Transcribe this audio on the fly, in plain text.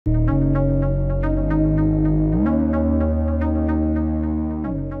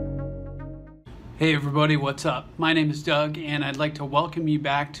Hey everybody, what's up? My name is Doug and I'd like to welcome you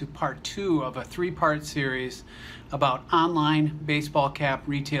back to part 2 of a 3-part series about online baseball cap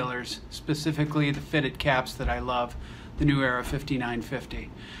retailers, specifically the fitted caps that I love, the New Era 5950.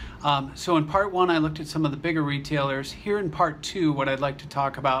 So in part 1 I looked at some of the bigger retailers. Here in part 2 what I'd like to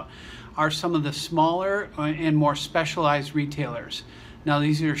talk about are some of the smaller and more specialized retailers. Now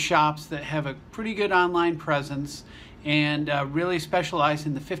these are shops that have a pretty good online presence and really specialize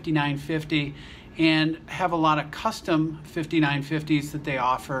in the 5950 and have a lot of custom 5950s that they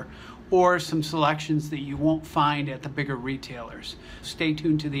offer, or some selections that you won't find at the bigger retailers. Stay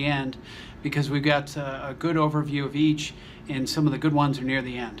tuned to the end because we've got a good overview of each, and some of the good ones are near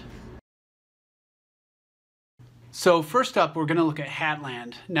the end. So first up, we're going to look at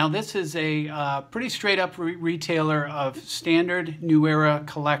Hatland. Now this is a pretty straight up retailer of standard New Era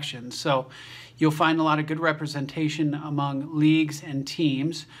collections. So you'll find a lot of good representation among leagues and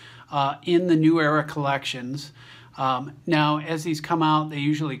teams in the New Era collections. Now as these come out, they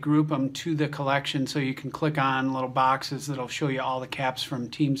usually group them to the collection, so you can click on little boxes that'll show you all the caps from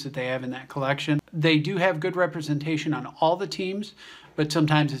teams that they have in that collection. They do have good representation on all the teams, but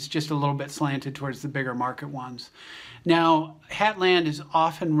sometimes it's just a little bit slanted towards the bigger market ones. Now, Hatland is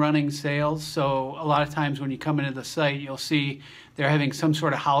often running sales, so a lot of times when you come into the site, you'll see they're having some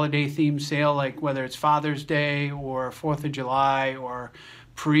sort of holiday themed sale, like whether it's Father's Day or 4th of July or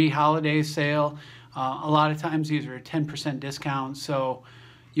pre-holiday sale. A lot of times these are a 10% discount, so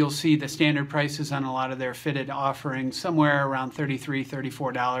you'll see the standard prices on a lot of their fitted offerings somewhere around $33,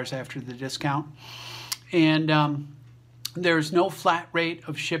 $34 after the discount. And there's no flat rate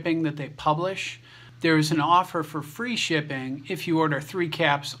of shipping that they publish. There is an offer for free shipping if you order 3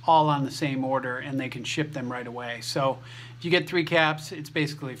 caps all on the same order, and they can ship them right away. So if you get 3 caps, it's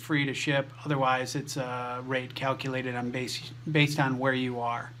basically free to ship. Otherwise, it's a rate calculated on based on where you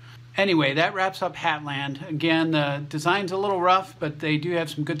are. Anyway, that wraps up Hatland. Again, the design's a little rough, but they do have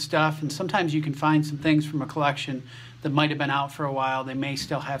some good stuff, and sometimes you can find some things from a collection that might have been out for a while. They may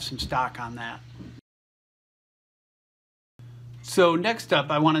still have some stock on that. So next up,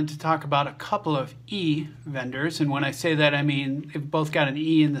 I wanted to talk about a couple of E vendors, and when I say that, I mean they've both got an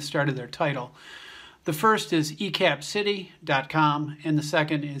E in the start of their title. The first is eCapCity.com, and the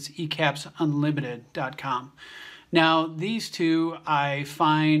second is eCapsUnlimited.com. Now, these two I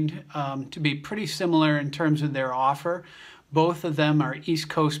find to be pretty similar in terms of their offer. Both of them are East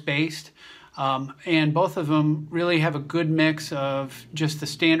Coast based, and both of them really have a good mix of just the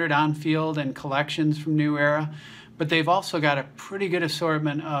standard on-field and collections from New Era. But they've also got a pretty good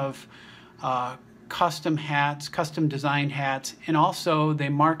assortment of custom hats, custom designed hats, and also they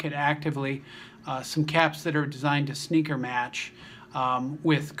market actively some caps that are designed to sneaker match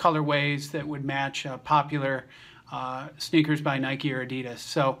with colorways that would match popular sneakers by Nike or Adidas.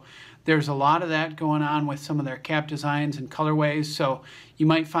 So there's a lot of that going on with some of their cap designs and colorways. So you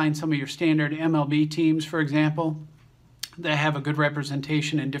might find some of your standard MLB teams, for example, that have a good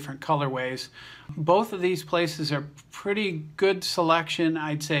representation in different colorways. Both of these places are pretty good selection.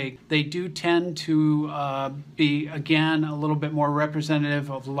 I'd say they do tend to be, again, a little bit more representative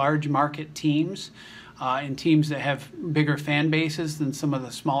of large market teams and teams that have bigger fan bases than some of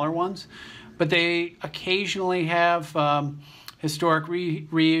the smaller ones. But they occasionally have historic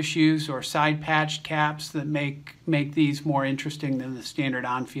reissues or side patched caps that make these more interesting than the standard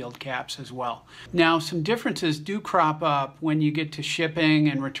on-field caps as well. Now, some differences do crop up when you get to shipping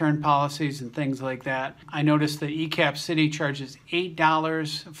and return policies and things like that. I noticed that eCapCity charges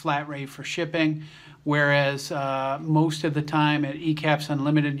 $8 flat rate for shipping, whereas most of the time at eCaps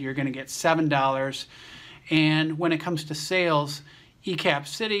Unlimited you're going to get $7. And when it comes to sales,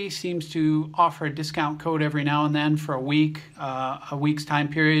 eCapCity seems to offer a discount code every now and then for a week's time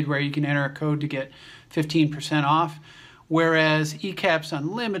period, where you can enter a code to get 15% off, whereas eCaps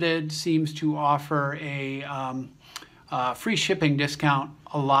Unlimited seems to offer a free shipping discount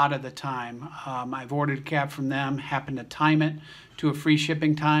a lot of the time. I've ordered a cap from them, happened to time it to a free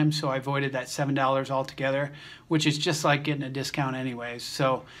shipping time, so I avoided that $7 altogether, which is just like getting a discount anyways.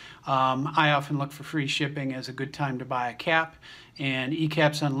 So I often look for free shipping as a good time to buy a cap, and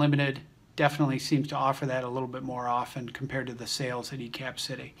eCaps Unlimited definitely seems to offer that a little bit more often compared to the sales at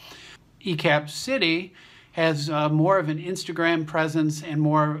eCapCity. eCapCity has more of an Instagram presence and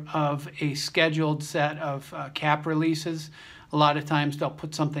more of a scheduled set of cap releases. A lot of times they'll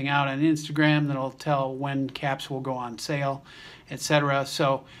put something out on Instagram that'll tell when caps will go on sale, etc.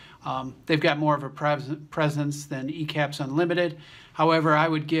 So they've got more of a presence than eCaps Unlimited. However, I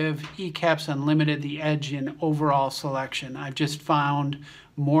would give eCaps Unlimited the edge in overall selection. I've just found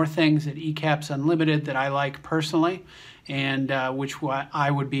more things at eCaps Unlimited that I like personally, and which I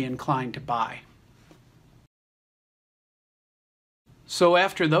would be inclined to buy. So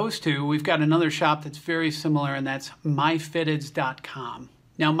after those two, we've got another shop that's very similar, and that's myfitteds.com.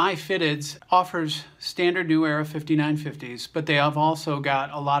 Now, MyFitteds offers standard New Era 5950s, but they have also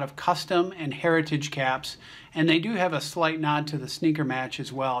got a lot of custom and heritage caps, and they do have a slight nod to the sneaker match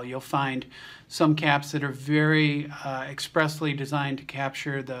as well. You'll find some caps that are very expressly designed to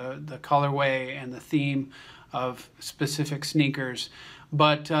capture the colorway and the theme of specific sneakers.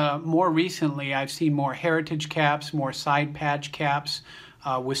 But more recently, I've seen more heritage caps, more side patch caps,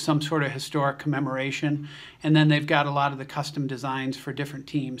 with some sort of historic commemoration, and then they've got a lot of the custom designs for different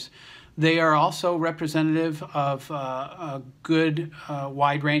teams. They are also representative of a good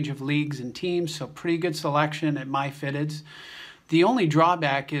wide range of leagues and teams, so pretty good selection at MyFitteds. The only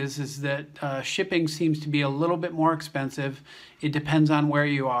drawback is that shipping seems to be a little bit more expensive. It depends on where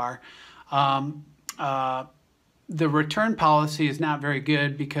you are. The return policy is not very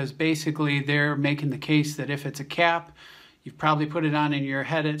good because basically they're making the case that if it's a cap, you've probably put it on in your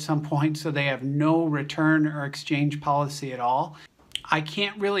head at some point, so they have no return or exchange policy at all. I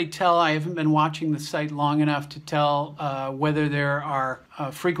can't really tell. I haven't been watching the site long enough to tell whether there are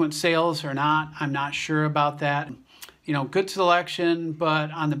frequent sales or not. I'm not sure about that. You know, good selection,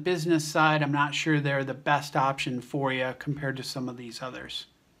 but on the business side, I'm not sure they're the best option for you compared to some of these others.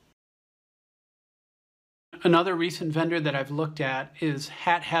 Another recent vendor that I've looked at is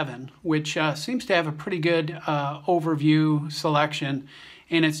Hat Heaven, which seems to have a pretty good overview selection,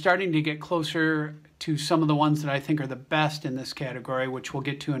 and it's starting to get closer to some of the ones that I think are the best in this category, which we'll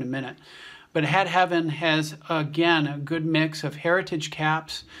get to in a minute. But Hat Heaven has, again, a good mix of heritage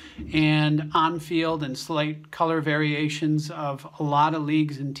caps and on-field and slight color variations of a lot of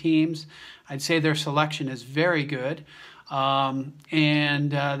leagues and teams. I'd say their selection is very good,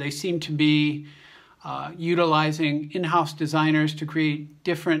 and they seem to be utilizing in-house designers to create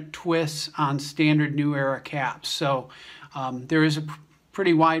different twists on standard New Era caps. So there is a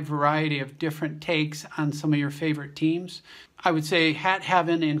pretty wide variety of different takes on some of your favorite teams. I would say Hat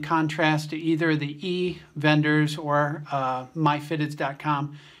Heaven, in contrast to either the E vendors or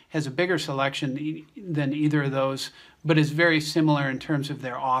myfitteds.com, has a bigger selection than either of those, but is very similar in terms of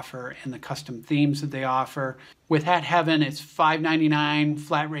their offer and the custom themes that they offer. With Hat Heaven, it's $5.99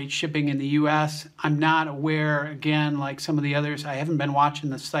 flat rate shipping in the US. I'm not aware, again, like some of the others, I haven't been watching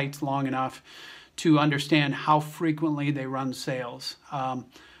the sites long enough to understand how frequently they run sales. A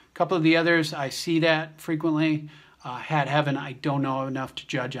couple of the others, I see that frequently. Hat Heaven, I don't know enough to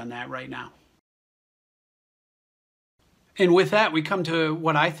judge on that right now. And with that, we come to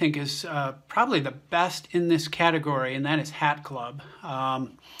what I think is probably the best in this category, and that is Hat Club.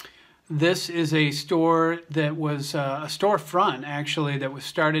 This is a store that was a storefront, actually, that was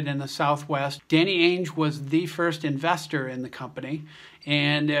started in the Southwest. Danny Ainge was the first investor in the company,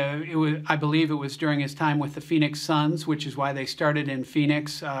 and I believe it was during his time with the Phoenix Suns, which is why they started in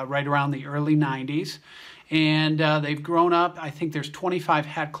Phoenix right around the early 90s. And they've grown up. I think there's 25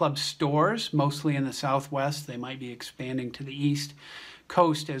 Hat Club stores, mostly in the Southwest. They might be expanding to the East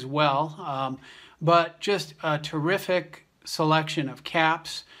Coast as well. But just a terrific selection of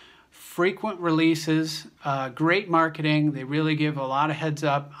caps, frequent releases, great marketing. They really give a lot of heads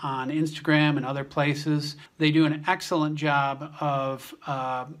up on Instagram and other places. They do an excellent job of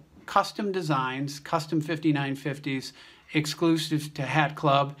custom designs, custom 5950s, exclusive to Hat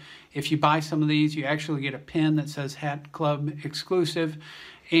Club. If you buy some of these, you actually get a pin that says Hat Club exclusive.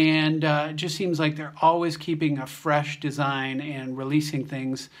 And it just seems like they're always keeping a fresh design and releasing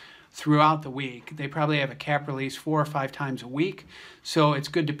things throughout the week. They probably have a cap release 4 or 5 times a week. So it's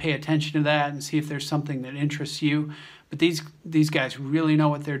good to pay attention to that and see if there's something that interests you. But these guys really know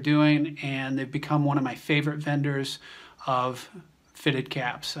what they're doing, and they've become one of my favorite vendors of fitted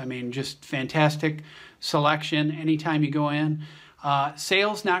caps. I mean, just fantastic selection anytime you go in.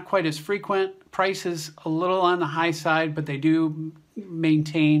 Sales not quite as frequent. Prices a little on the high side, but they do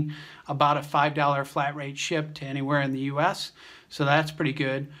maintain about a $5 flat rate ship to anywhere in the US. So that's pretty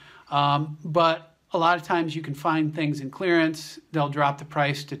good. But a lot of times you can find things in clearance. They'll drop the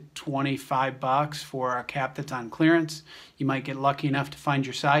price to $25 for a cap that's on clearance. You might get lucky enough to find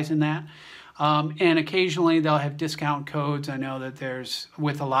your size in that. And occasionally they'll have discount codes. I know that there's,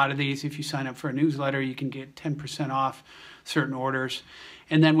 with a lot of these, if you sign up for a newsletter, you can get 10% off certain orders.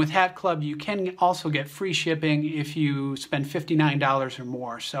 And then with Hat Club, you can also get free shipping if you spend $59 or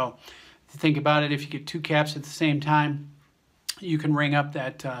more. So think about it, if you get 2 caps at the same time, you can ring up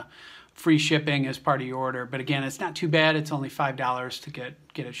that free shipping as part of your order. But again, it's not too bad. It's only $5 to get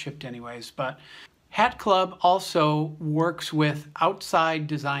it shipped anyways. But Hat Club also works with outside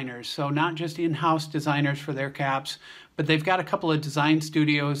designers, so not just in-house designers for their caps, but they've got a couple of design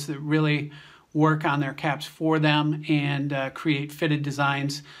studios that really work on their caps for them and create fitted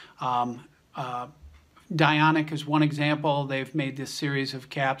designs. Dionic is one example. They've made this series of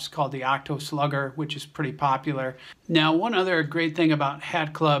caps called the Octo Slugger, which is pretty popular. Now, one other great thing about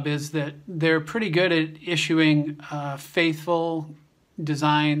Hat Club is that they're pretty good at issuing faithful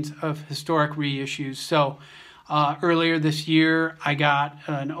designs of historic reissues. So earlier this year, I got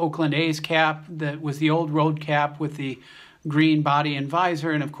an Oakland A's cap that was the old road cap with the green body and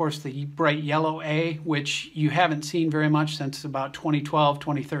visor, and of course the bright yellow A, which you haven't seen very much since about 2012,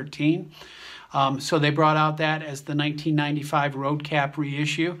 2013. So they brought out that as the 1995 road cap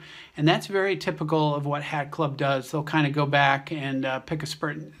reissue, and that's very typical of what Hat Club does. They'll kind of go back and pick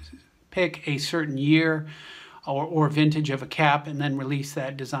a certain year or vintage of a cap and then release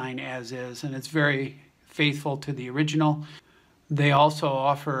that design as is, and it's very faithful to the original. They also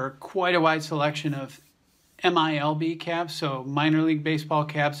offer quite a wide selection of MILB caps, so minor league baseball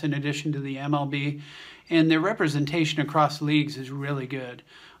caps in addition to the MLB, and their representation across leagues is really good.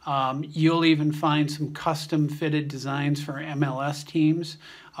 You'll even find some custom fitted designs for MLS teams.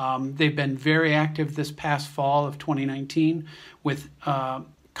 They've been very active this past fall of 2019 with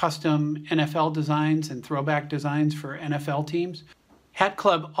custom NFL designs and throwback designs for NFL teams. Hat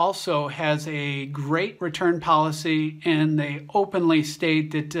Club also has a great return policy, and they openly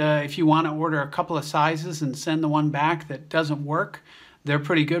state that if you want to order a couple of sizes and send the one back that doesn't work, they're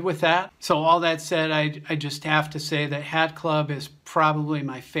pretty good with that. So all that said, I just have to say that Hat Club is probably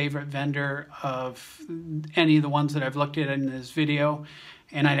my favorite vendor of any of the ones that I've looked at in this video.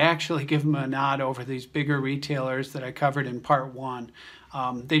 And I'd actually give them a nod over these bigger retailers that I covered in part one.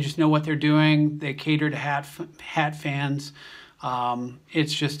 They just know what they're doing. They cater to hat fans.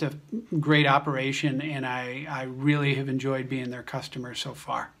 It's just a great operation, and I really have enjoyed being their customer so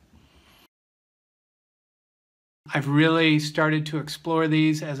far. I've really started to explore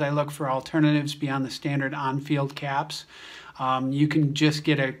these as I look for alternatives beyond the standard on-field caps. You can just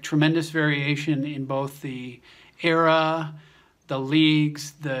get a tremendous variation in both the era, the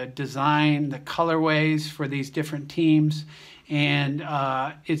leagues, the design, the colorways for these different teams. And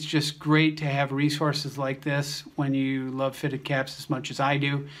it's just great to have resources like this when you love fitted caps as much as I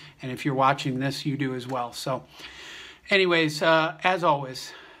do. And if you're watching this, you do as well. So anyways, as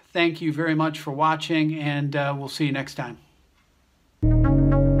always, thank you very much for watching, and we'll see you next time.